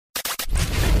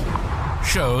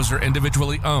shows are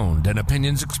individually owned and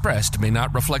opinions expressed may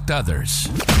not reflect others.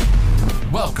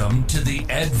 Welcome to the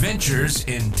Adventures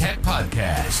in Tech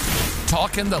podcast,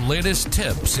 talking the latest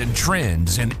tips and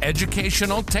trends in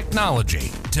educational technology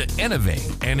to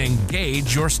innovate and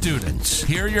engage your students.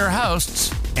 Here are your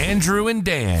hosts, Andrew and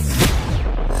Dan.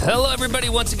 Hello, everybody.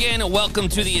 Once again, welcome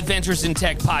to the Adventures in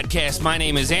Tech podcast. My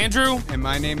name is Andrew. And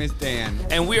my name is Dan.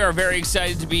 And we are very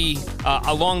excited to be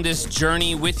along this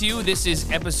journey with you. This is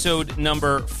episode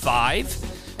number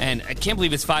 5. And I can't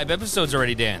believe it's 5 episodes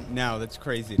already, Dan. No, that's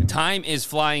crazy. Time is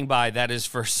flying by, that is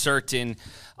for certain.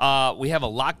 We have a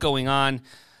lot going on.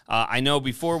 I know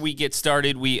before we get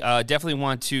started, we definitely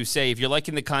want to say, if you're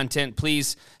liking the content,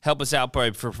 please help us out by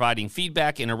providing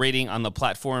feedback and a rating on the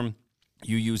platform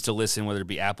you use to listen, whether it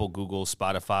be Apple, Google,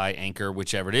 Spotify, Anchor,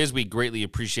 whichever it is. We greatly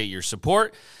appreciate your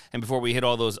support. And before we hit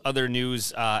all those other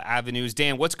news avenues,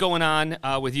 Dan, what's going on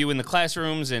with you in the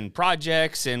classrooms and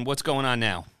projects, and what's going on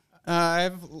now? I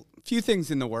have a few things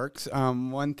in the works.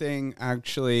 One thing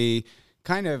actually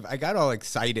I got all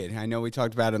excited. I know we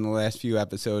talked about in the last few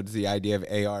episodes the idea of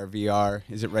AR, VR.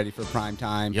 Is it ready for prime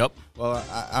time? Yep. Well,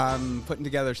 I'm putting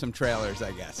together some trailers,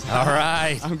 I guess. All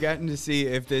right. I'm getting to see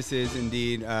if this is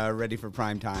indeed ready for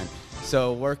prime time.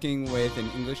 So working with an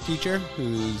English teacher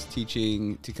who's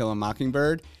teaching To Kill a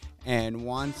Mockingbird and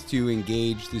wants to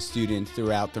engage the students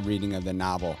throughout the reading of the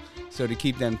novel. So to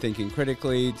keep them thinking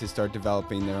critically, to start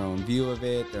developing their own view of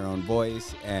it, their own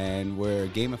voice, and we're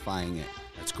gamifying it.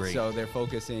 That's great. So they're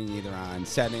focusing either on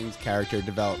settings, character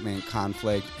development,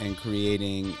 conflict, and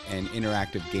creating an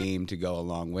interactive game to go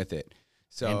along with it.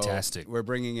 So fantastic. We're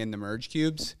bringing in the merge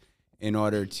cubes in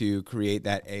order to create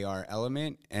that AR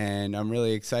element, and I'm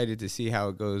really excited to see how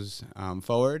it goes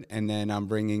forward. And then I'm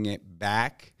bringing it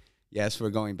back. Yes, we're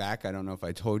going back. I don't know if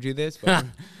I told you this, but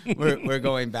we're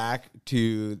going back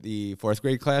to the 4th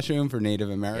grade classroom for Native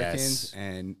Americans,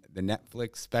 and the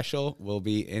Netflix special will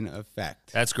be in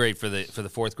effect. That's great for the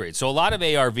 4th grade. So a lot of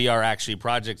AR, VR actually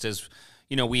projects, as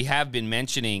you know, we have been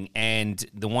mentioning, and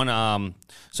the one,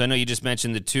 so I know you just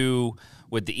mentioned the 2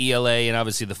 with the ELA and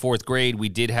obviously the 4th grade. We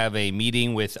did have a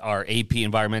meeting with our AP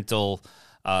Environmental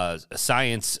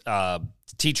Science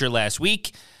teacher last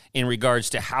week in regards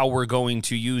to how we're going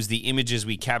to use the images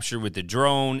we capture with the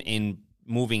drone in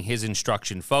moving his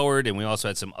instruction forward. And we also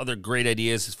had some other great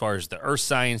ideas as far as the earth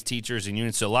science teachers and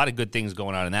units. So a lot of good things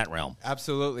going on in that realm.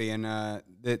 Absolutely. And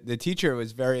the teacher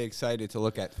was very excited to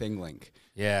look at ThingLink.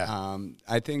 Yeah.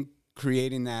 I think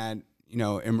creating that,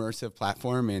 immersive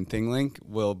platform in ThingLink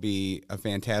will be a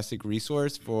fantastic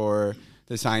resource for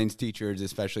the science teachers,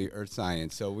 especially earth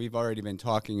science. So we've already been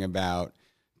talking about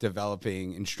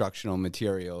developing instructional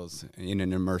materials in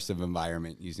an immersive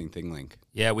environment using ThingLink.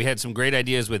 Yeah, we had some great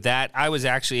ideas with that. I was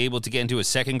actually able to get into a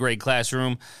 2nd grade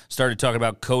classroom, started talking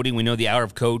about coding. We know the Hour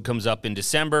of Code comes up in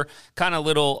December. Kind of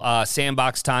little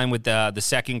sandbox time with the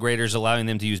 2nd graders, allowing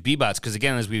them to use BBots. Because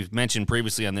again, as we've mentioned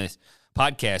previously on this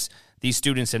podcast, these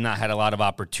students have not had a lot of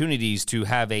opportunities to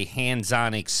have a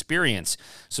hands-on experience.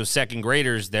 So 2nd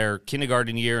graders, their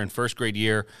kindergarten year and 1st grade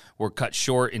year were cut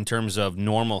short in terms of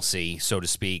normalcy, so to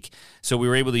speak. So we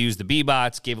were able to use the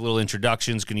BBots, gave a little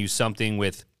introductions, can use something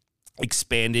with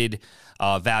expanded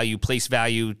value, place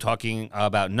value, talking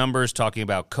about numbers, talking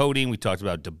about coding. We talked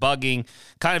about debugging,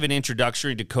 kind of an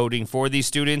introductory to coding for these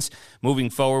students.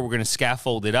 Moving forward, we're going to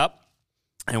scaffold it up,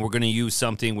 and we're going to use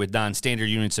something with non-standard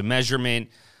units of measurement,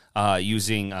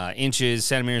 using inches,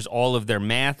 centimeters, all of their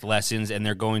math lessons, and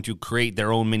they're going to create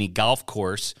their own mini golf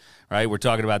course, right? We're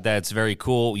talking about that. It's very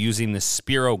cool, using the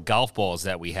Spiro golf balls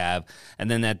that we have. And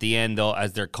then at the end,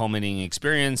 as their culminating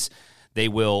experience, they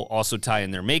will also tie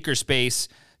in their makerspace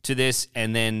to this,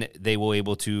 and then they will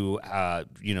able to,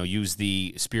 use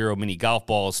the Spiro mini golf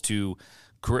balls to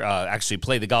actually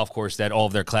play the golf course that all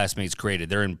of their classmates created.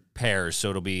 They're in pairs,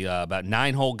 so it'll be about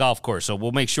 9-hole golf course. So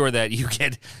we'll make sure that you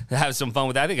get to have some fun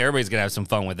with that. I think everybody's going to have some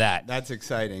fun with that. That's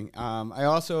exciting. I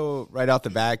also, right off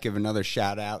the bat, give another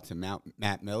shout out to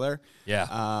Matt Miller.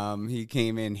 Yeah. He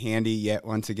came in handy yet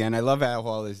once again. I love how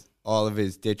all of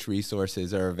his ditch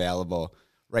resources are available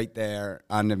right there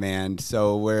on demand.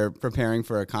 So we're preparing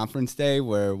for a conference day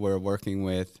where we're working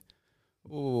with,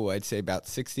 I'd say about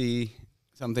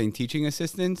 60-something teaching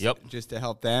assistants, just to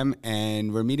help them,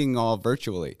 and we're meeting all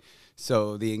virtually.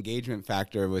 So the engagement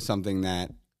factor was something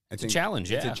that It's a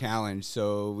challenge. It's a challenge.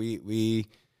 So we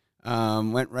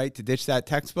went right to ditch that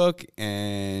textbook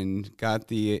and got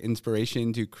the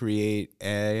inspiration to create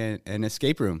an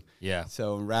escape room. Yeah.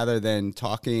 So rather than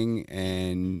talking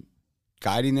and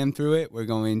guiding them through it, we're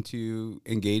going to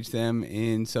engage them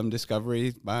in some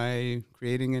discovery by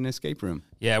creating an escape room.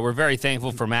 Yeah, we're very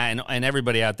thankful for Matt and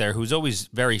everybody out there who's always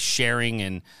very sharing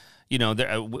and,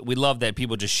 we love that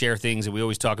people just share things, and we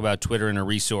always talk about Twitter and a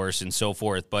resource and so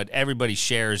forth, but everybody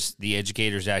shares the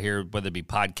educators out here, whether it be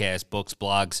podcasts, books,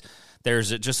 blogs.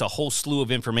 There's just a whole slew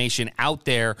of information out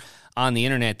there on the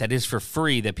internet that is for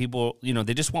free that people,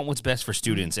 they just want what's best for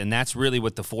students. And that's really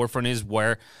what the forefront is,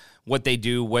 what they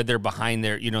do, where they're behind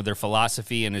their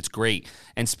philosophy, and it's great.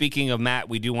 And speaking of Matt,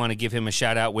 we do want to give him a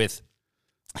shout out with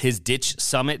his Ditch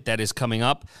Summit that is coming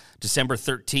up December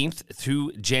 13th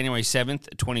through January 7th,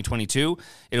 2022.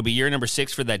 It'll be year number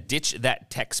 6 for that Ditch That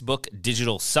Textbook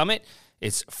Digital Summit.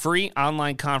 It's free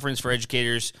online conference for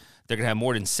educators. They're going to have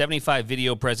more than 75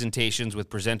 video presentations with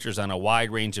presenters on a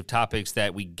wide range of topics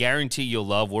that we guarantee you'll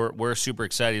love. We're super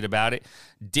excited about it.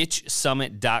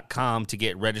 DitchSummit.com to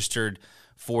get registered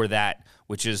for that,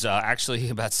 which is actually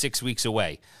about 6 weeks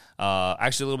away.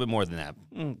 Actually, a little bit more than that,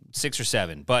 6 or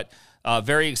 7. But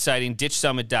very exciting,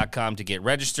 DitchSummit.com to get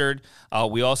registered.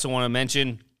 We also want to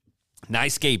mention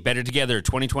NYSCAPE Better Together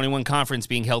 2021 conference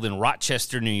being held in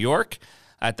Rochester, New York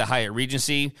at the Hyatt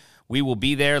Regency. We will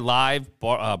be there live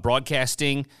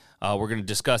broadcasting. We're going to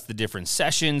discuss the different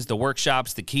sessions, the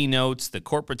workshops, the keynotes, the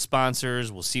corporate sponsors.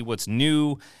 We'll see what's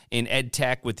new in ed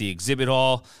tech with the exhibit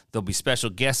hall. There'll be special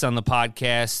guests on the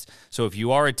podcast. So if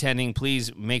you are attending,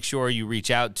 please make sure you reach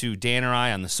out to Dan or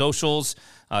I on the socials.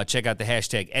 Check out the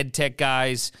hashtag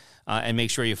EdTechGuys and make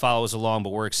sure you follow us along.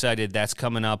 But we're excited. That's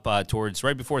coming up towards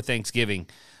right before Thanksgiving.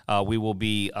 We will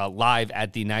be live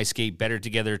at the NYSCAPE Better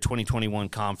Together 2021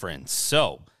 conference.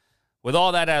 So with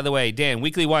all that out of the way, Dan,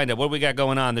 weekly windup, what do we got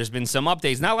going on? There's been some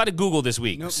updates. Not a lot of Google this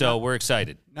week, we're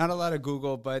excited. Not a lot of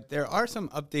Google, but there are some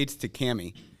updates to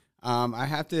Kami. I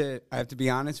have to be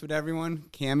honest with everyone.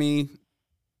 Kami,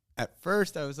 at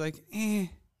first, I was like,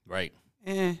 Right.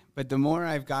 But the more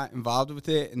I've got involved with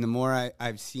it and the more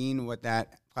I've seen what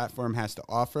that platform has to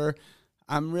offer,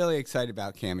 I'm really excited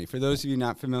about Kami. For those of you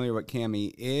not familiar what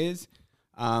Kami is,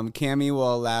 Kami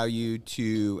will allow you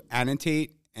to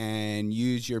annotate and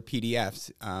use your PDFs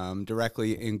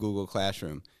directly in Google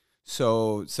Classroom.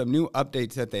 So some new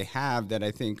updates that they have that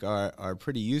I think are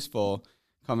pretty useful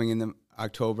coming in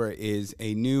October is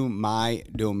a new My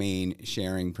Domain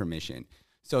sharing permission.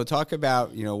 So talk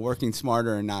about working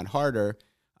smarter and not harder.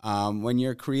 When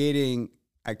you're creating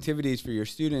activities for your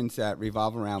students that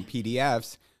revolve around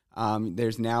PDFs,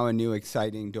 there's now a new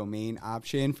exciting domain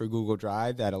option for Google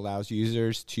Drive that allows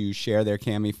users to share their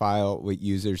Kami file with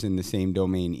users in the same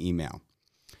domain email.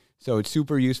 So it's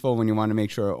super useful when you want to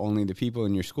make sure only the people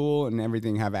in your school and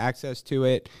everything have access to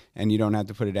it, and you don't have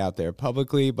to put it out there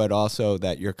publicly, but also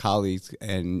that your colleagues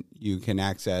and you can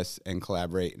access and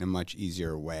collaborate in a much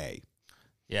easier way.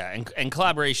 Yeah, and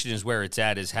collaboration is where it's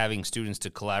at, is having students to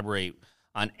collaborate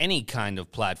on any kind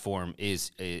of platform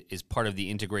is part of the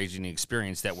integration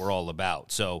experience that we're all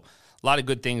about. So a lot of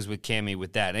good things with Kami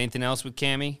with that. Anything else with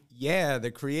Kami? Yeah,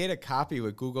 the create a copy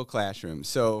with Google Classroom.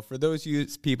 So for those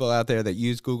people out there that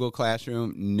use Google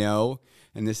Classroom, know,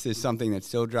 and this is something that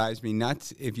still drives me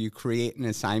nuts, if you create an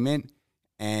assignment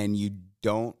and you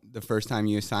don't, the first time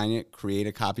you assign it, create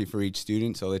a copy for each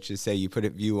student. So let's just say you put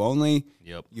it view only,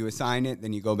 you assign it,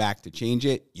 then you go back to change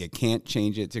it. You can't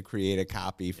change it to create a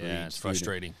copy for each student. Yeah, it's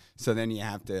frustrating. So then you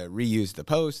have to reuse the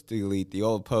post, delete the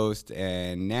old post,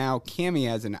 and now Kami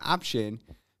has an option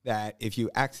that if you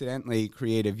accidentally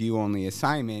create a view-only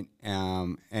assignment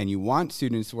and you want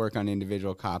students to work on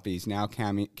individual copies, now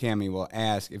Kami will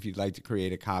ask if you'd like to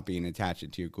create a copy and attach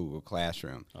it to your Google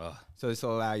Classroom. So this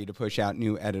will allow you to push out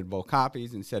new editable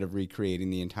copies instead of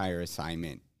recreating the entire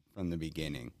assignment from the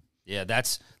beginning. Yeah,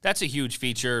 that's a huge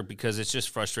feature because it's just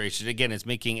frustration. Again, it's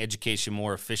making education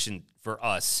more efficient for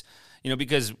us.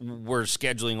 Because we're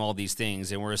scheduling all these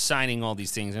things and we're assigning all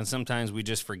these things, and sometimes we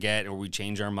just forget or we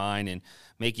change our mind, and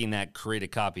making that create a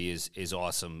copy is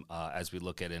awesome as we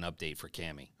look at an update for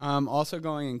Kami. Also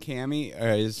going in Kami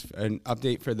is an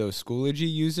update for those Schoology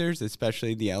users,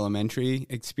 especially the elementary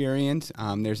experience.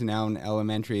 There's now an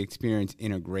elementary experience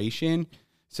integration.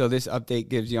 So this update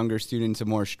gives younger students a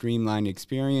more streamlined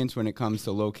experience when it comes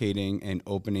to locating and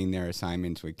opening their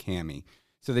assignments with Kami.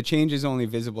 So the change is only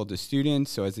visible to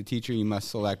students. So as a teacher, you must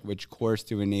select which course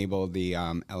to enable the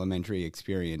elementary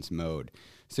experience mode.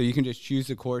 So you can just choose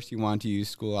the course you want to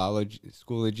use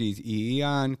Schoology's EE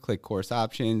on, click course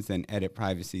options, then edit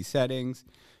privacy settings,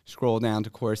 scroll down to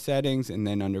course settings, and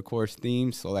then under course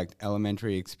themes, select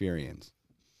elementary experience.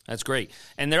 That's great.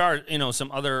 And there are,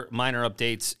 some other minor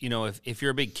updates. If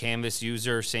you're a big Canvas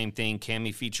user, same thing,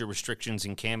 Kami feature restrictions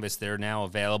in Canvas, they're now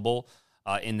available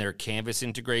in their Canvas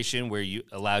integration, where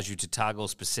allows you to toggle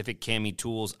specific Kami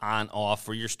tools on, off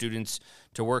for your students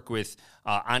to work with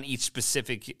on each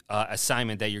specific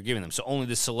assignment that you're giving them. So only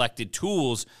the selected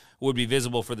tools would be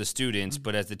visible for the students,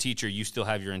 but as the teacher, you still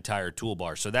have your entire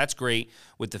toolbar. So that's great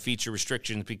with the feature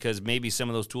restrictions because maybe some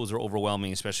of those tools are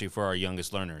overwhelming, especially for our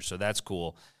youngest learners. So that's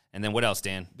cool. And then what else,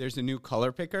 Dan? There's a new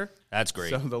color picker. That's great.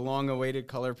 So the long-awaited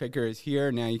color picker is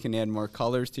here. Now you can add more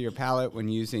colors to your palette when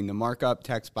using the markup,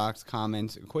 text box,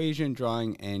 comments, equation,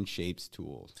 drawing, and shapes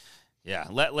tools. Yeah,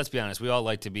 let's be honest. We all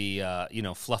like to be,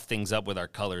 fluff things up with our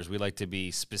colors. We like to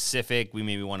be specific. We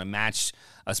maybe want to match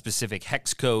a specific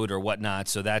hex code or whatnot.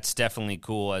 So that's definitely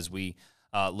cool as we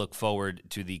look forward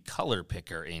to the color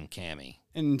picker in Kami.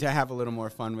 And to have a little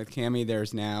more fun with Kami,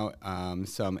 there's now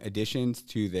some additions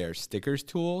to their stickers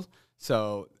tool.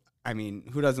 So, I mean,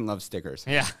 who doesn't love stickers?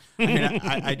 Yeah.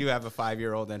 I do have a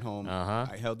 5-year-old at home.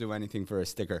 Uh-huh. He'll do anything for a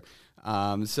sticker.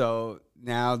 So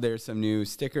now there's some new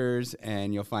stickers,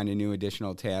 and you'll find a new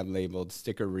additional tab labeled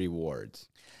Sticker Rewards.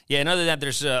 Yeah, and other than that,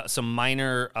 there's some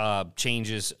minor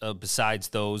changes besides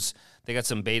those. They got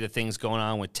some beta things going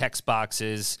on with text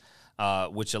boxes,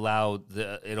 which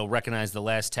it'll recognize the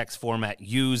last text format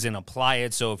used and apply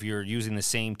it. So if you're using the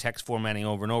same text formatting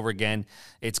over and over again,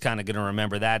 it's kind of going to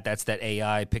remember that. That's that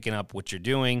AI picking up what you're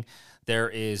doing. There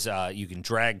is, you can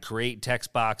drag, create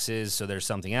text boxes, so there's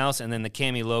something else. And then the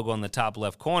Kami logo on the top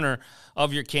left corner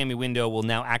of your Kami window will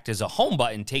now act as a home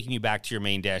button, taking you back to your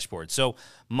main dashboard. So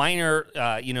minor,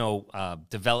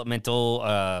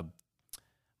 developmental,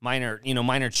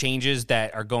 minor changes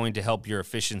that are going to help your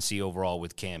efficiency overall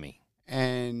with Kami.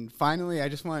 And finally,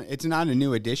 it's not a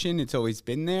new addition. It's always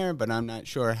been there, but I'm not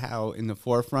sure how in the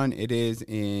forefront it is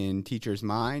in teachers'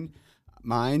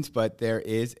 minds, but there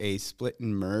is a split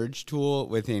and merge tool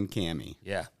within Kami.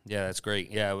 Yeah, that's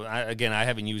great. Yeah, I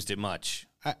haven't used it much.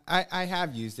 I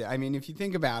have used it. I mean, if you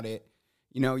think about it,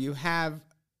 you have,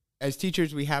 as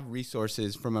teachers, we have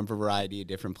resources from a variety of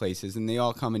different places, and they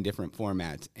all come in different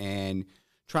formats. And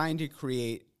trying to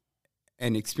create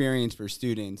an experience for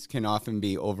students can often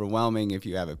be overwhelming if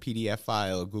you have a PDF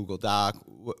file, a Google Doc,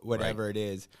 whatever it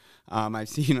is. I've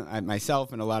seen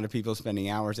myself and a lot of people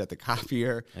spending hours at the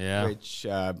copier, which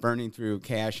burning through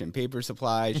cash and paper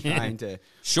supplies, trying to...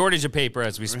 Shortage of paper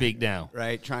as we speak now.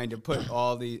 Right, trying to put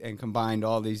all these and combine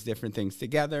all these different things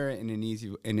together in an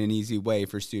easy way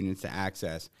for students to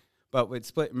access. But with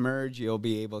Split and Merge, you'll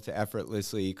be able to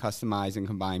effortlessly customize and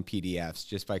combine PDFs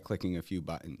just by clicking a few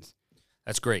buttons.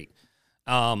 That's great.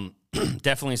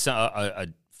 Definitely a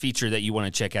feature that you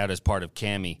want to check out as part of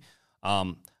Kami.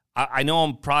 I know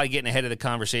I'm probably getting ahead of the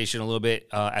conversation a little bit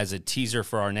as a teaser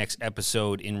for our next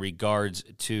episode in regards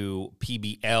to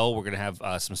PBL. We're going to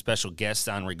have some special guests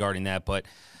on regarding that, but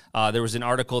there was an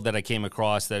article that I came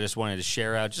across that I just wanted to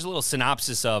share out, just a little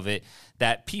synopsis of it,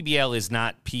 that PBL is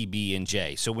not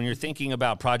PB&J. So when you're thinking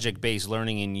about project-based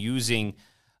learning and using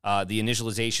the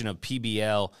initialization of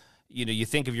PBL, you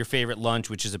think of your favorite lunch,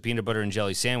 which is a peanut butter and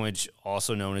jelly sandwich,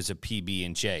 also known as a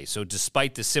PB&J. So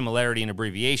despite the similarity in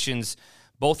abbreviations,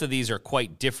 both of these are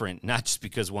quite different, not just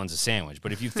because one's a sandwich.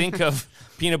 But if you think of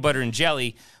peanut butter and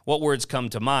jelly, what words come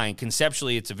to mind?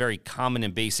 Conceptually, it's a very common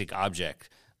and basic object,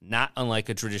 not unlike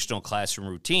a traditional classroom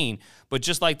routine. But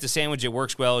just like the sandwich, it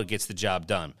works well, it gets the job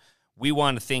done. We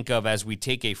want to think of, as we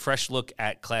take a fresh look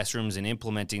at classrooms and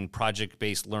implementing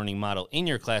project-based learning model in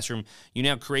your classroom, you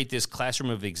now create this classroom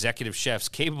of executive chefs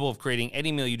capable of creating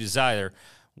any meal you desire,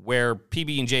 where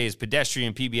PB&J is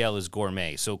pedestrian, PBL is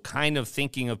gourmet. So kind of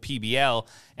thinking of PBL,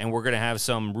 and we're going to have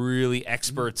some really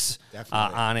experts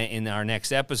on it in our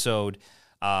next episode,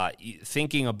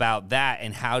 thinking about that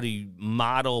and how to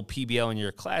model PBL in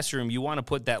your classroom. You want to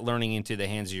put that learning into the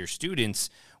hands of your students.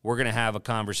 We're going to have a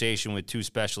conversation with two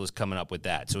specialists coming up with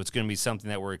that. So it's going to be something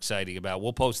that we're excited about.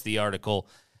 We'll post the article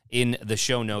in the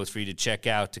show notes for you to check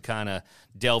out to kind of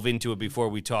delve into it before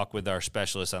we talk with our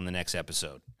specialists on the next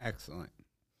episode. Excellent.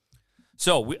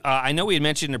 So I know we had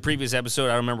mentioned in a previous episode,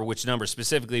 I don't remember which number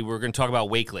specifically, we're going to talk about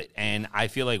Wakelet. And I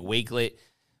feel like Wakelet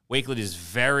is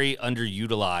very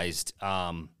underutilized,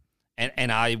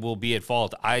 and I will be at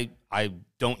fault. I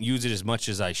don't use it as much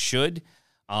as I should.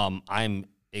 I'm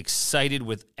excited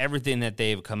with everything that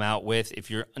they've come out with. If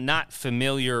you're not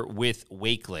familiar with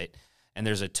Wakelet, and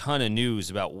there's a ton of news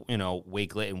about,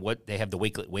 Wakelet and what they have, the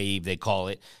Wakelet wave, they call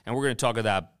it. And we're going to talk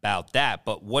about that.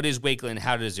 But what is Wakelet and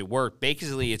how does it work?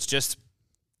 Basically, it's just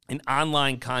an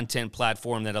online content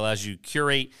platform that allows you to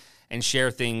curate and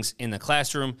share things in the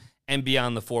classroom and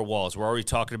beyond the four walls. We're already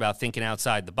talking about thinking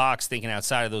outside the box, thinking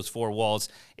outside of those four walls.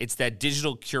 It's that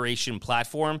digital curation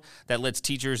platform that lets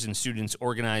teachers and students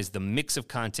organize the mix of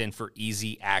content for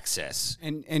easy access.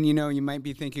 And you might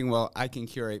be thinking, well, I can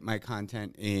curate my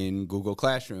content in Google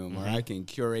Classroom, or I can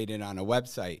curate it on a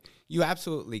website. You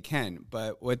absolutely can.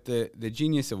 But what the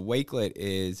genius of Wakelet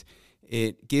is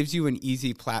It gives you an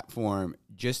easy platform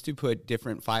just to put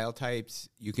different file types.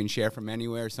 You can share from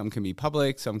anywhere. Some can be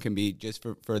public. Some can be just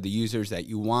for the users that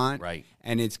you want. Right.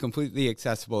 And it's completely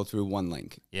accessible through one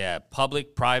link. Yeah,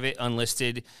 public, private,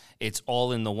 unlisted. It's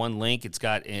all in the one link. It's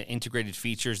got integrated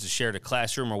features to share to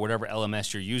Classroom or whatever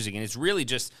LMS you're using. And it's really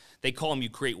just, they call them, you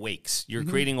create wakes. You're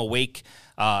creating a wake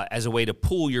as a way to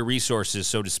pool your resources,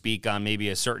 so to speak, on maybe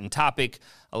a certain topic,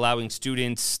 allowing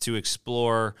students to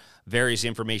explore various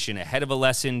information ahead of a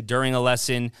lesson, during a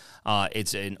lesson.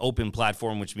 It's an open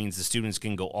platform, which means the students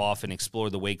can go off and explore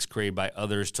the wakes created by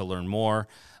others to learn more.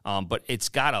 But it's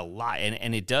got a lot,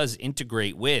 and it does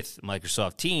integrate with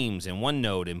Microsoft Teams and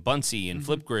OneNote and Buncee and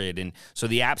Flipgrid. And so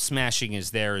the app smashing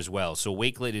is there as well. So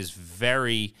Wakelet is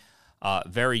very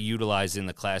utilized in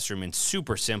the classroom and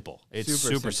super simple. It's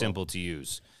super simple to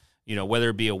use. You know, whether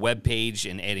it be a web page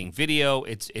and adding video,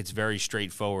 it's very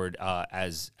straightforward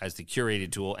as the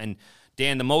curated tool. And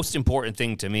Dan, the most important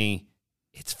thing to me,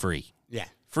 it's free. Yeah.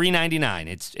 Free 99.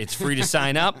 It's free to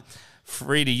sign up,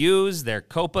 free to use. They're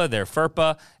COPA, they're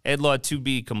FERPA. EdLaw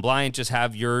 2B compliant. Just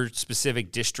have your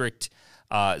specific district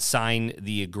sign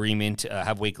the agreement.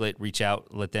 Have Wakelet reach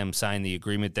out, let them sign the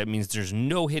agreement. That means there's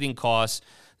no hidden costs.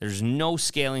 There's no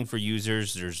scaling for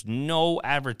users. There's no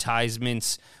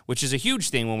advertisements, which is a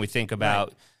huge thing when we think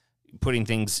about putting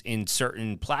things in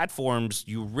certain platforms.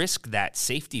 You risk that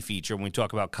safety feature when we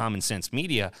talk about common sense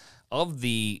media of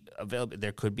the available.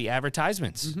 There could be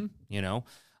advertisements, you know.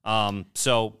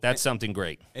 So that's something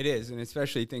great. It is, and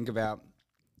especially think about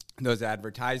those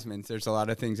advertisements. There's a lot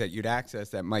of things that you'd access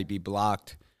that might be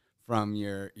blocked from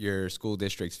your school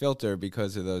district's filter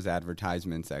because of those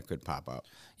advertisements that could pop up.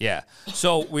 Yeah.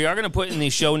 So we are going to put in the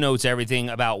show notes everything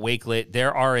about Wakelet.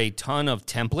 There are a ton of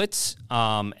templates.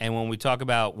 And when we talk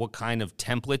about what kind of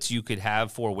templates you could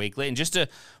have for Wakelet, and just to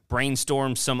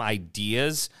brainstorm some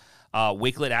ideas,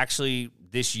 Wakelet actually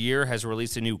this year has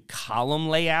released a new column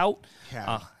layout,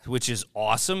 which is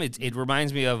awesome. It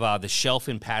reminds me of the shelf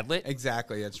in Padlet.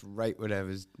 Exactly. That's right.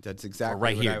 That's exactly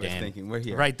right what here, I was Dan. thinking. We're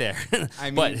here. Right there.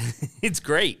 I mean, but it's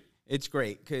great. It's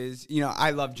great because, you know, I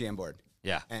love Jamboard.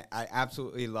 Yeah. I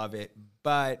absolutely love it,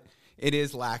 but it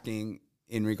is lacking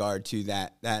in regard to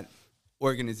that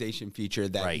organization feature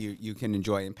that you can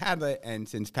enjoy in Padlet. And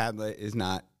since Padlet is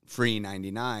not free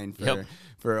 99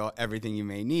 for everything you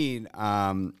may need,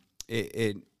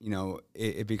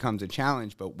 it becomes a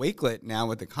challenge. But Wakelet now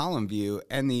with the column view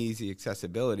and the easy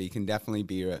accessibility can definitely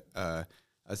be a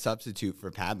substitute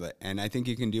for Padlet. And I think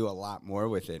you can do a lot more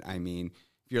with it. I mean,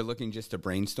 if you're looking just to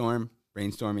brainstorming,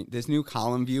 this new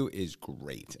column view is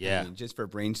great. Yeah. I mean, just for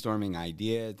brainstorming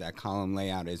ideas, that column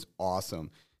layout is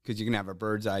awesome because you can have a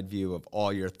bird's eye view of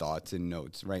all your thoughts and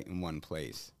notes right in one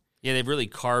place. Yeah, they've really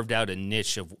carved out a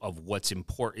niche of what's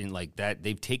important like that.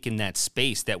 They've taken that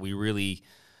space that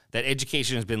that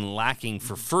education has been lacking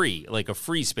for free, like a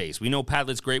free space. We know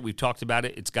Padlet's great. We've talked about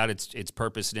it. It's got its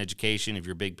purpose in education. If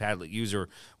you're a big Padlet user,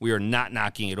 we are not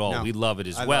knocking it all. No, we love it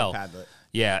as well. Love Padlet.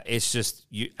 Yeah, it's just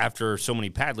after so many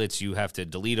Padlets, you have to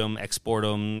delete them, export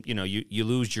them. You know, you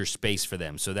lose your space for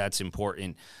them, so that's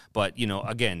important. But you know,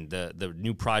 again, the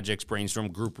new projects,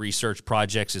 brainstorm group research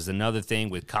projects is another thing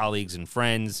with colleagues and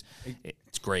friends.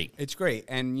 It's great. It's great,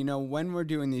 and you know, when we're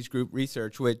doing these group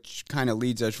research, which kind of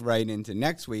leads us right into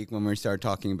next week when we start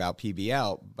talking about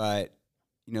PBL, but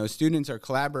you know, students are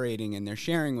collaborating and they're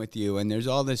sharing with you, and there's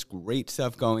all this great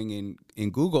stuff going in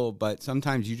Google, but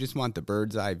sometimes you just want the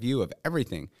bird's eye view of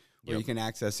everything where you can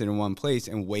access it in one place,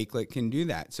 and Wakelet can do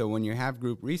that. So when you have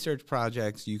group research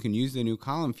projects, you can use the new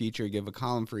column feature, give a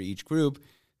column for each group.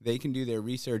 They can do their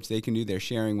research, they can do their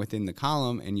sharing within the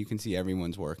column, and you can see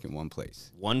everyone's work in one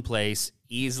place. One place,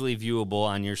 easily viewable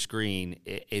on your screen.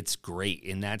 It's great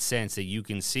in that sense that you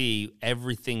can see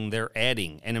everything they're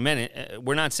adding. In a minute,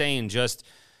 we're not saying just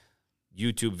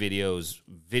YouTube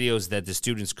videos that the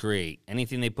students create,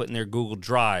 anything they put in their Google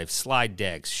Drive, slide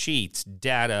decks, sheets,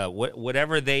 data,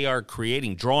 whatever they are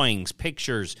creating, drawings,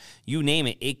 pictures, you name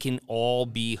it, it can all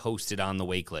be hosted on the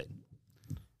Wakelet.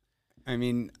 I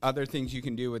mean, other things you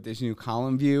can do with this new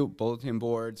column view, bulletin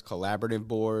boards, collaborative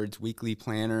boards, weekly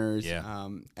planners,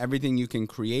 everything you can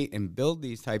create and build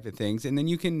these type of things. And then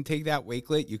you can take that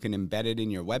Wakelet, you can embed it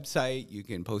in your website, you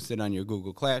can post it on your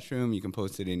Google Classroom, you can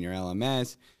post it in your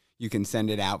LMS, you can send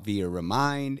it out via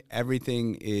Remind.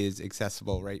 Everything is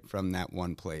accessible right from that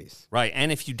one place. Right,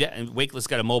 and if Wakelet's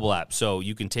got a mobile app, so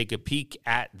you can take a peek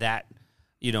at that,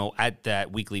 at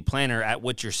that weekly planner, at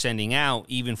what you're sending out,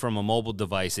 even from a mobile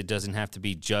device. It doesn't have to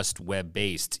be just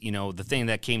web-based. The thing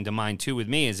that came to mind, too, with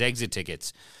me is exit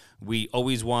tickets. We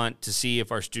always want to see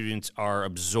if our students are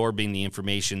absorbing the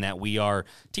information that we are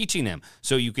teaching them.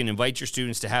 So you can invite your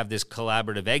students to have this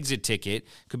collaborative exit ticket.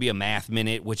 Could be a math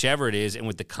minute, whichever it is. And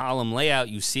with the column layout,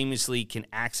 you seamlessly can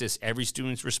access every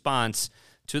student's response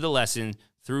to the lesson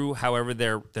through however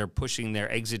they're pushing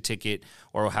their exit ticket,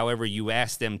 or however you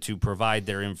ask them to provide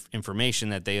their information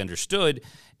that they understood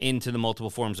into the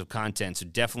multiple forms of content. So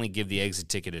definitely give the exit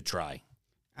ticket a try.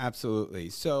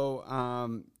 Absolutely. So,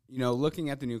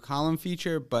 looking at the new column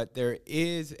feature, but there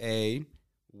is a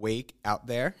Wake out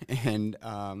there, and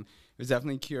it was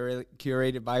definitely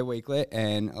curated by Wakelet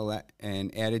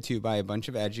and added to by a bunch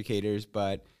of educators,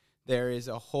 but there is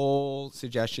a whole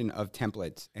suggestion of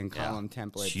templates and column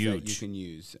templates that you can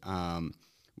use,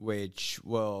 which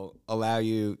will allow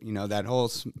you, that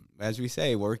whole, as we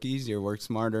say, work easier, work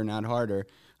smarter, not harder,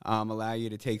 allow you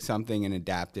to take something and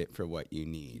adapt it for what you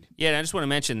need. Yeah, and I just want to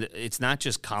mention that it's not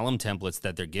just column templates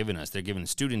that they're giving us. They're giving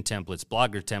student templates,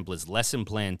 blogger templates, lesson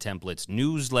plan templates,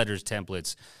 newsletters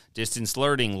templates, distance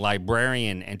learning,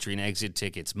 librarian, entry and exit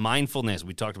tickets, mindfulness.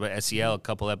 We talked about SEL a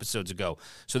couple episodes ago.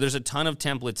 So there's a ton of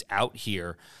templates out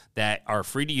here that are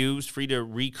free to use, free to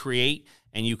recreate,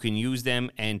 and you can use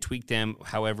them and tweak them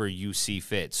however you see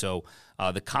fit. So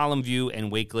the column view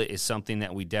and Wakelet is something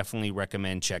that we definitely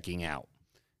recommend checking out.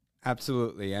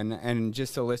 Absolutely. And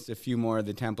just to list a few more of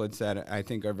the templates that I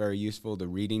think are very useful, the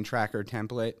reading tracker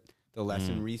template, the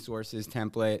lesson resources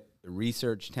template, the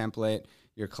research template,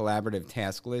 your collaborative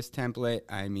task list template.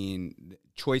 I mean,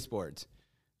 choice boards,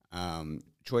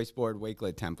 choice board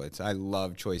Wakelet templates. I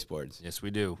love choice boards. Yes,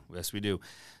 we do. Yes, we do.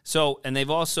 So, and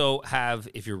they've also have,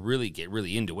 if you really get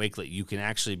really into Wakelet, you can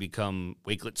actually become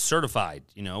Wakelet certified.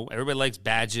 Everybody likes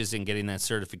badges and getting that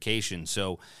certification.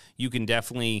 So you can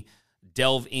definitely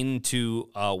delve into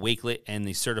Wakelet and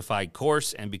the certified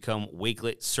course and become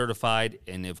Wakelet certified.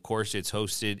 And of course, it's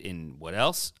hosted in what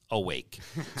else? Awake.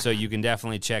 So you can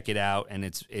definitely check it out. And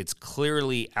it's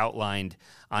clearly outlined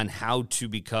on how to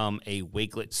become a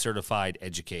Wakelet certified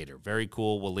educator. Very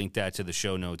cool. We'll link that to the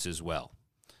show notes as well.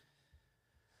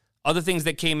 Other things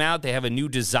that came out, they have a new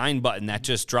design button that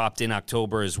just dropped in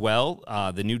October as well.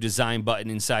 The new design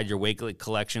button inside your Wakelet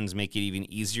collections make it even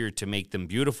easier to make them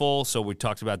beautiful. So we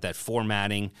talked about that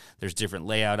formatting. There's different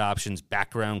layout options,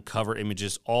 background, cover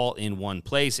images, all in one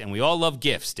place. And we all love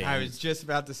GIFs, Dan. I was just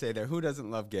about to say that. Who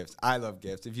doesn't love GIFs? I love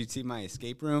GIFs. If you see my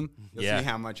escape room, you'll see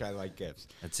how much I like GIFs.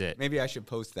 That's it. Maybe I should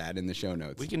post that in the show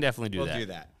notes. We can definitely do that. We'll do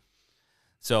that.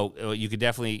 So you could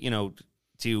definitely,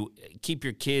 to keep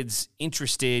your kids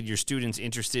interested, your students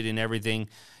interested in everything,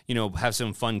 have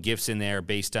some fun GIFs in there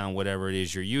based on whatever it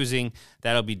is you're using.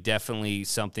 That'll be definitely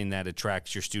something that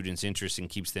attracts your students' interest and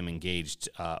keeps them engaged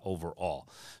overall.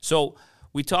 So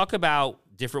we talk about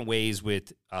different ways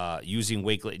with using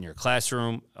Wakelet in your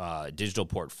classroom, digital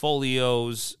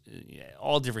portfolios,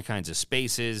 all different kinds of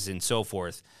spaces and so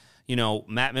forth.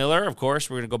 Matt Miller, of course,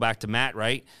 we're going to go back to Matt,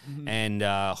 right? Mm-hmm. And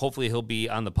hopefully he'll be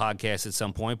on the podcast at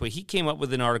some point. But he came up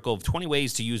with an article of 20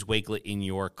 ways to use Wakelet in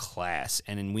your class.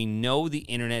 And we know the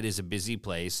internet is a busy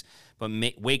place, but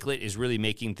Wakelet is really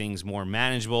making things more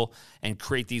manageable and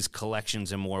create these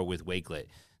collections and more with Wakelet.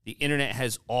 The internet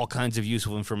has all kinds of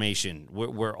useful information.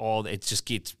 It just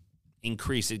gets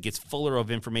increased. It gets fuller of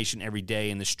information every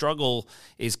day. And the struggle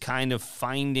is kind of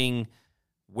finding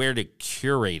where to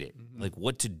curate it, like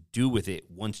what to do with it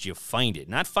once you find it.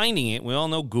 Not finding it, we all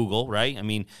know Google, right? I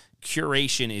mean,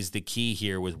 curation is the key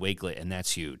here with Wakelet, and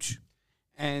that's huge.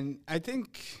 And I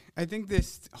think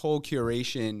this whole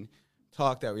curation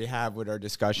talk that we have with our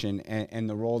discussion and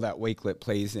the role that Wakelet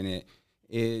plays in it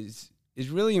is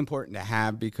really important to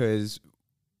have, because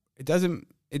it doesn't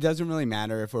really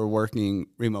matter if we're working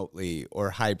remotely or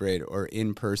hybrid or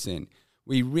in person.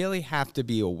 We really have to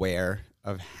be aware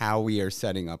of how we are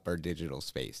setting up our digital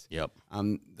space. Yep.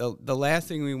 The last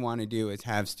thing we want to do is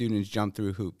have students jump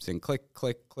through hoops and click,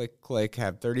 click, click, click,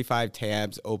 have 35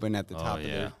 tabs open at the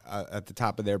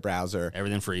top of their browser.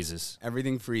 Everything freezes.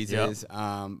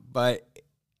 Yep. But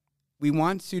we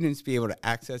want students to be able to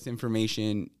access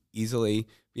information easily,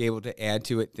 be able to add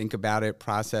to it, think about it,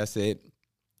 process it,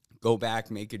 go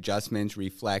back, make adjustments,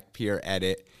 reflect, peer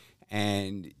edit.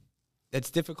 And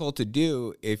that's difficult to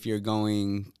do if you're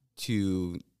going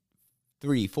to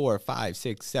 3, 4, 5,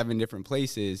 6, 7 different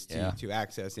places to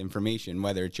access information,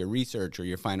 whether it's your research or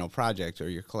your final project or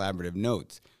your collaborative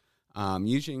notes.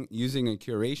 Using a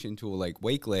curation tool like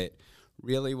Wakelet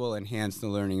really will enhance the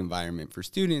learning environment for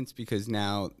students, because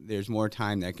now there's more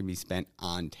time that can be spent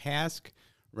on task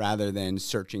rather than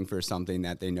searching for something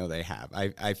that they know they have.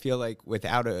 I feel like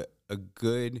without a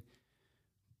good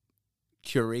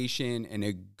curation and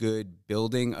a good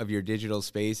building of your digital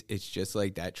space, it's just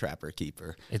like that Trapper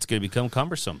Keeper. It's going to become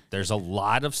cumbersome. There's a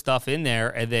lot of stuff in there.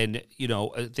 And then,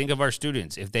 think of our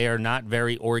students. If they are not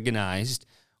very organized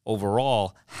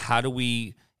overall, how do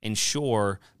we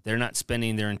ensure they're not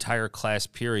spending their entire class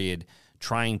period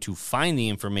trying to find the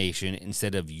information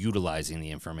instead of utilizing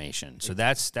the information? So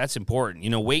that's important.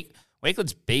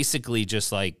 Wakelet's basically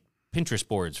just like Pinterest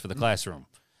boards for the classroom,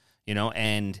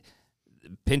 and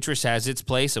Pinterest has its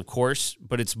place, of course,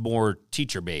 but it's more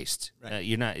teacher-based. Right.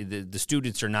 You're not the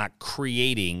students are not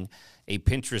creating a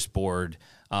Pinterest board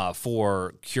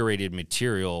for curated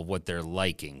material of what they're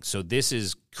liking. So this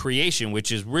is creation,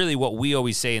 which is really what we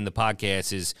always say in the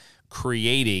podcast is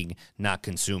creating, not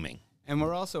consuming. And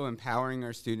we're also empowering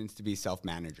our students to be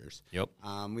self-managers. Yep.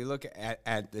 We look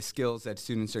at the skills that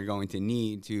students are going to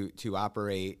need to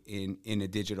operate in a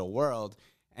digital world,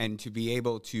 and to be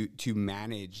able to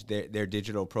manage their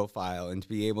digital profile and to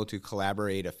be able to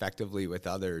collaborate effectively with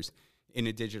others in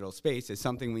a digital space is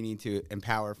something we need to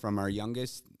empower from our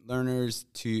youngest learners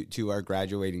to our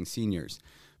graduating seniors,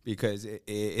 because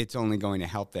it's only going to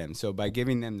help them. So by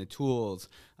giving them the tools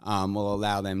will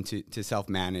allow them to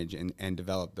self-manage and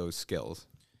develop those skills.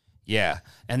 Yeah,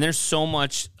 and there's so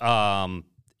much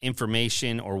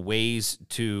information or ways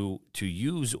to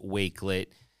use Wakelet.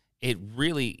 It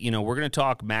really, we're going to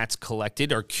talk Matt's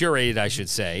collected, or curated, I should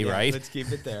say, Yeah, right? Let's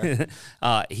keep it there.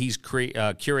 He's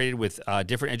curated with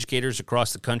different educators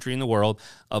across the country and the world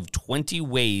of 20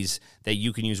 ways that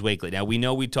you can use Wakelet. Now, we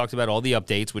know we talked about all the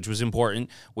updates, which was important.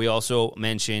 We also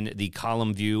mentioned the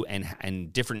column view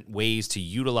and different ways to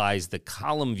utilize the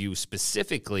column view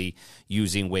specifically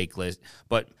using Wakelet.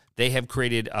 But they have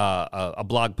created a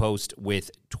blog post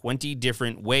with 20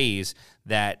 different ways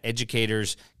that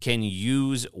educators can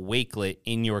use Wakelet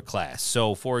in your class.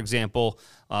 So, for example,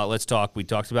 we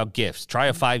talked about GIFs. Try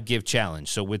a 5-GIF challenge.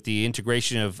 So with the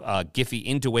integration of Giphy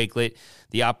into Wakelet,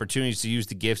 the opportunities to use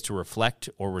the GIFs to reflect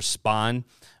or respond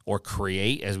or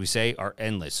create, as we say, are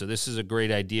endless. So this is a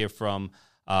great idea from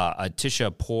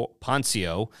Tisha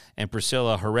Poncio and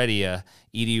Priscilla Heredia,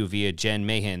 EDU via Jen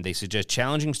Mahan. They suggest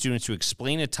challenging students to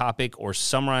explain a topic or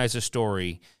summarize a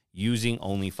story using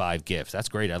only 5 GIFs. That's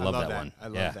great. I love that one. I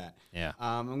love that. Yeah.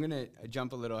 I'm going to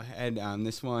jump a little ahead.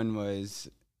 This one was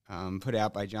put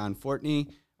out by John Fortney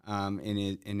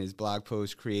in his blog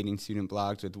post, Creating Student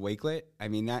Blogs with Wakelet. I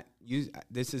mean,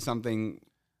 this is something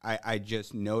I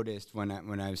just noticed when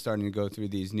I was starting to go through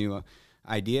these new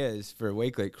ideas for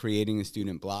Wakelet, creating a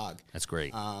student blog. That's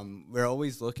great. We're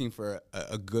always looking for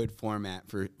a good format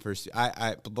for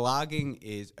blogging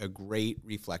is a great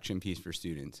reflection piece for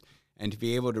students. And to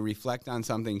be able to reflect on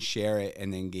something, share it,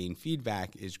 and then gain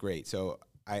feedback is great. So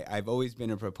I've always been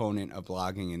a proponent of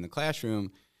blogging in the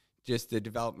classroom. Just the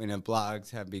development of blogs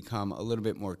have become a little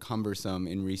bit more cumbersome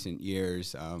in recent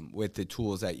years with the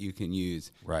tools that you can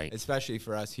use. Right. Especially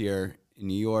for us here in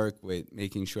New York, with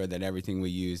making sure that everything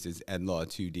we use is EdLaw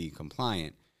 2D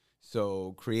compliant.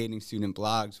 So creating student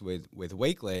blogs with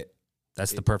Wakelet,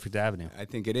 That's the perfect avenue. I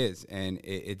think it is, and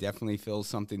it definitely fills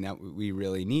something that we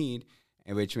really need,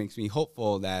 and which makes me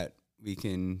hopeful that we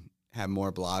can have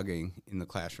more blogging in the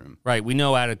classroom. Right. We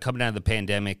know coming out of the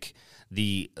pandemic,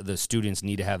 the students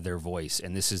need to have their voice,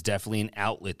 and this is definitely an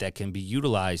outlet that can be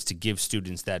utilized to give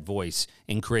students that voice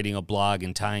in creating a blog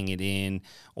and tying it in,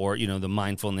 or the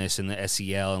mindfulness and the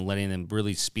SEL, and letting them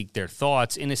really speak their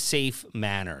thoughts in a safe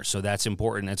manner. So that's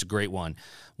important. That's a great one.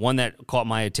 One that caught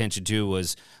my attention too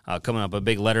was coming up, a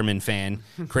big Letterman fan,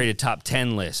 create a top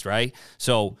 10 list, right?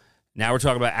 So now we're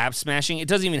talking about app smashing. It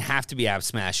doesn't even have to be app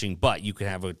smashing, but you can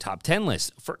have a top 10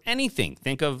 list for anything.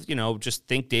 Think of, just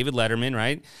think David Letterman,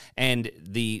 right? And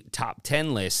the top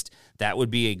 10 list, that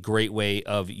would be a great way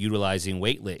of utilizing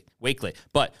Wakelet.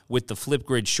 But with the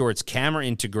Flipgrid Shorts camera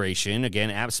integration,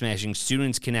 again, app smashing,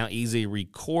 students can now easily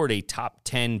record a top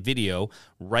 10 video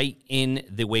right in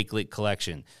the Wakelet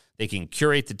collection. They can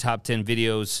curate the top 10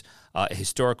 videos a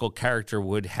historical character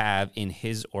would have in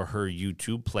his or her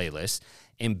YouTube playlist,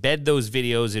 embed those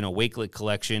videos in a Wakelet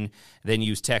collection, then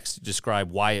use text to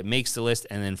describe why it makes the list,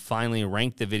 and then finally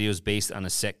rank the videos based on a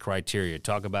set criteria.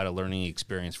 Talk about a learning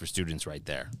experience for students right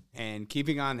there. And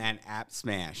keeping on that app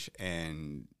smash,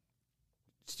 and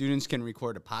students can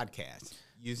record a podcast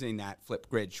using that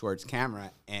Flipgrid Shorts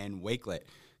camera and Wakelet.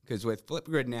 Because with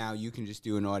Flipgrid now, you can just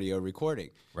do an audio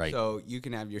recording. Right. So you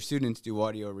can have your students do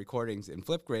audio recordings in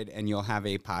Flipgrid, and you'll have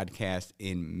a podcast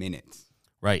in minutes.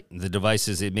 Right. The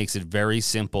devices, it makes it very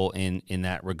simple in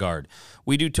that regard.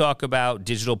 We do talk about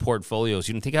digital portfolios.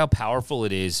 You can think how powerful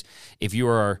it is if you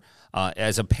are,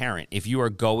 as a parent, if you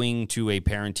are going to a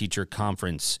parent-teacher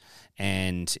conference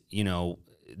and,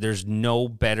 there's no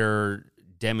better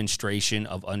demonstration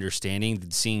of understanding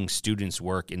than seeing students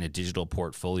work in a digital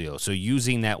portfolio. So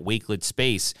using that Wakelet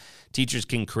space, teachers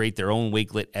can create their own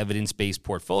Wakelet evidence-based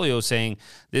portfolio saying,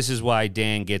 this is why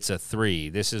Dan gets a 3,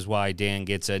 this is why Dan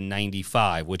gets a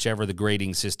 95, whichever the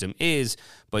grading system is,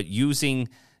 but using,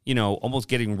 almost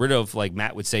getting rid of, like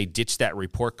Matt would say, ditch that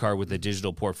report card with a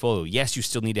digital portfolio. Yes, you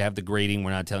still need to have the grading.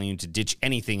 We're not telling you to ditch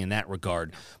anything in that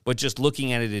regard, but just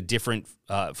looking at it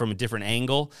from a different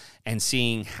angle and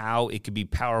seeing how it could be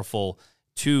powerful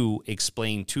to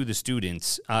explain to the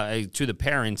students, to the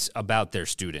parents about their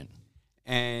student.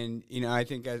 And, I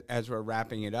think as we're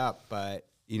wrapping it up, but,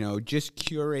 just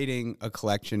curating a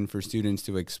collection for students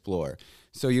to explore.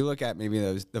 So you look at maybe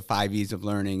the 5 E's of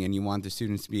learning, and you want the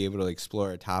students to be able to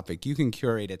explore a topic. You can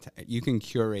curate it. You can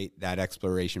curate that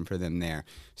exploration for them there.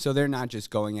 So they're not just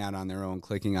going out on their own,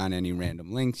 clicking on any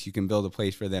random links. You can build a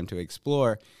place for them to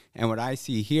explore. And what I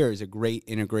see here is a great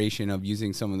integration of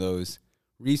using some of those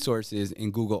resources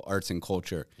in Google Arts and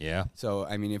Culture. Yeah. So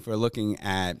if we're looking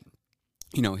at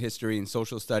history and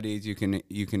social studies, you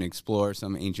can explore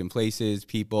some ancient places,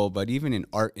 people, but even in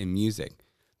art and music.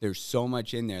 There's so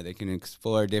much in there. They can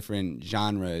explore different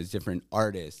genres, different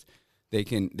artists.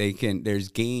 There's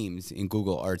games in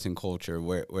Google Arts and Culture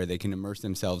where they can immerse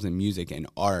themselves in music and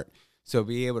art. So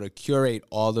being able to curate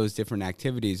all those different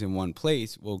activities in one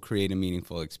place will create a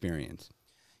meaningful experience.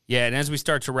 Yeah, and as we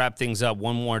start to wrap things up,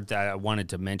 one more that I wanted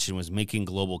to mention was making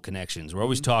global connections. We're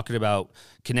always talking about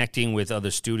connecting with other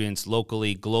students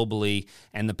locally, globally,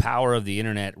 and the power of the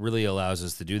internet really allows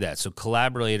us to do that. So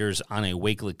collaborators on a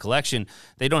Wakelet collection,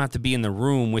 they don't have to be in the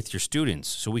room with your students.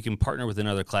 So we can partner with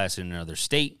another class in another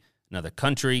state, another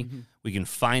country. Mm-hmm. We can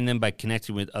find them by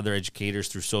connecting with other educators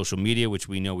through social media, which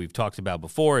we know we've talked about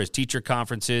before, as teacher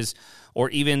conferences,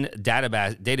 or even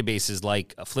databases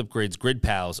like Flipgrid's Grid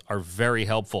Pals are very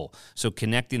helpful. So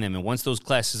connecting them, and once those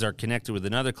classes are connected with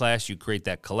another class, you create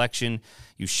that collection,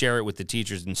 you share it with the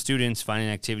teachers and students, find an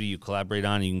activity you collaborate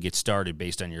on, and you can get started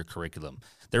based on your curriculum.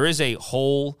 There is a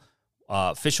whole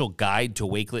official guide to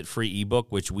Wakelet free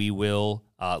ebook, which we will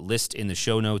list in the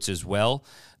show notes as well.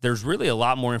 There's really a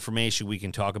lot more information we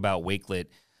can talk about Wakelet,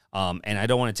 and I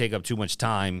don't want to take up too much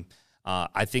time.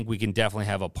 I think we can definitely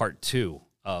have a part 2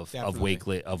 of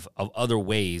Wakelet, of other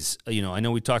ways. I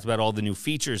know we talked about all the new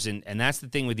features, and that's the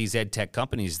thing with these ed tech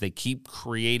companies. They keep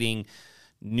creating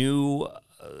new,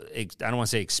 I don't want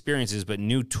to say experiences, but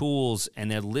new tools, and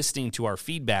they're listening to our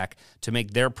feedback to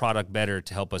make their product better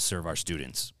to help us serve our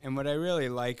students. And what I really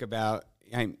like about,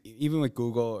 even with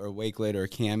Google or Wakelet or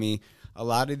Kami, a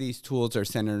lot of these tools are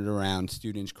centered around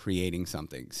students creating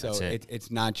something. So it's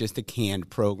not just a canned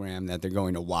program that they're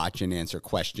going to watch and answer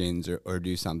questions or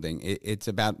do something. It's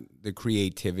about the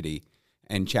creativity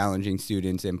and challenging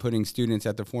students and putting students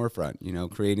at the forefront.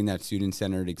 Creating that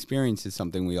student-centered experience is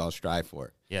something we all strive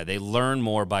for. Yeah, they learn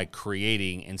more by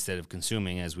creating instead of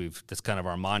consuming, that's kind of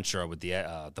our mantra with the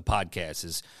podcast,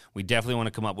 is we definitely want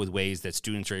to come up with ways that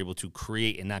students are able to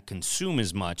create and not consume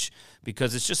as much,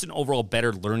 because it's just an overall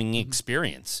better learning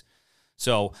experience.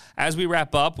 So as we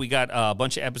wrap up, we got a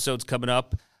bunch of episodes coming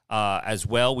up as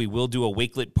well. We will do a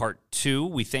Wakelet Part 2.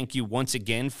 We thank you once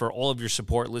again for all of your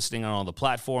support, listening on all the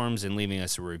platforms and leaving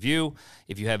us a review.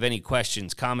 If you have any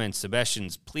questions, comments,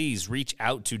 suggestions, please reach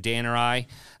out to Dan or I.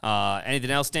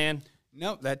 Anything else, Dan?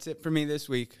 Nope, that's it for me this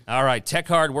week. All right, tech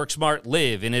hard, work smart,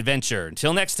 live in adventure.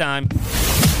 Until next time.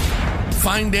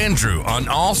 Find Andrew on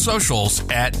all socials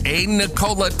at A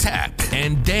Nicola Tech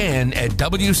and Dan at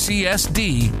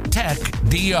WCSD Tech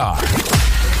DR.